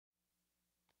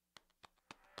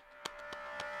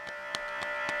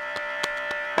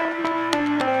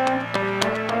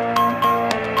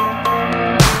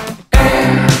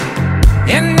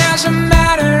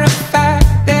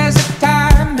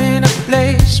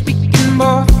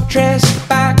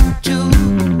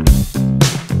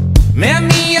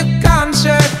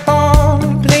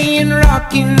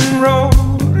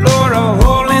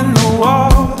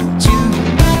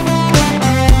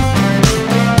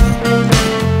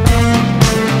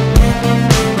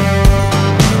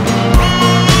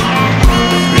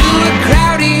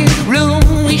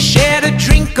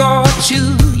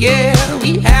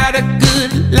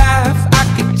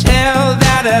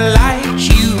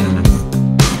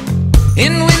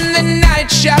And when the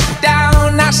night shut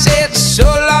down, I said, so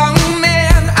long,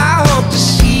 man, I hope to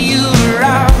see you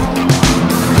around.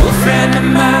 Oh, friend of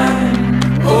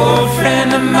mine, oh,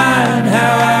 friend of mine,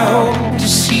 how I hope to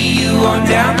see you on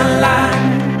down the line.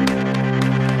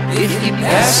 If you're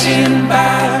passing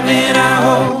by, then I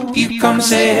hope you come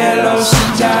say hello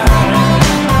sometime.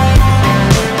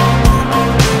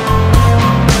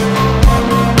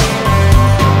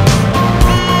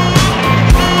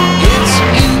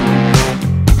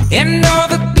 And all